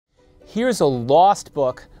Here's a lost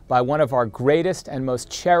book by one of our greatest and most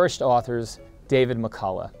cherished authors, David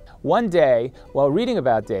McCullough. One day, while reading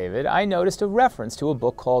about David, I noticed a reference to a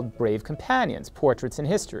book called Brave Companions, Portraits in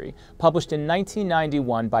History, published in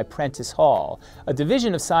 1991 by Prentice Hall, a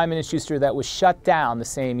division of Simon & Schuster that was shut down the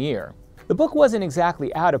same year. The book wasn't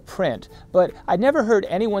exactly out of print, but I'd never heard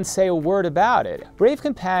anyone say a word about it. Brave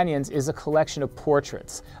Companions is a collection of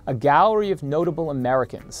portraits, a gallery of notable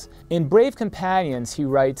Americans. In Brave Companions, he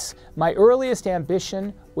writes, "My earliest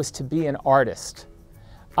ambition was to be an artist."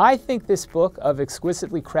 I think this book of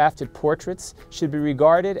exquisitely crafted portraits should be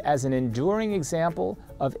regarded as an enduring example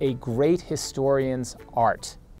of a great historian's art.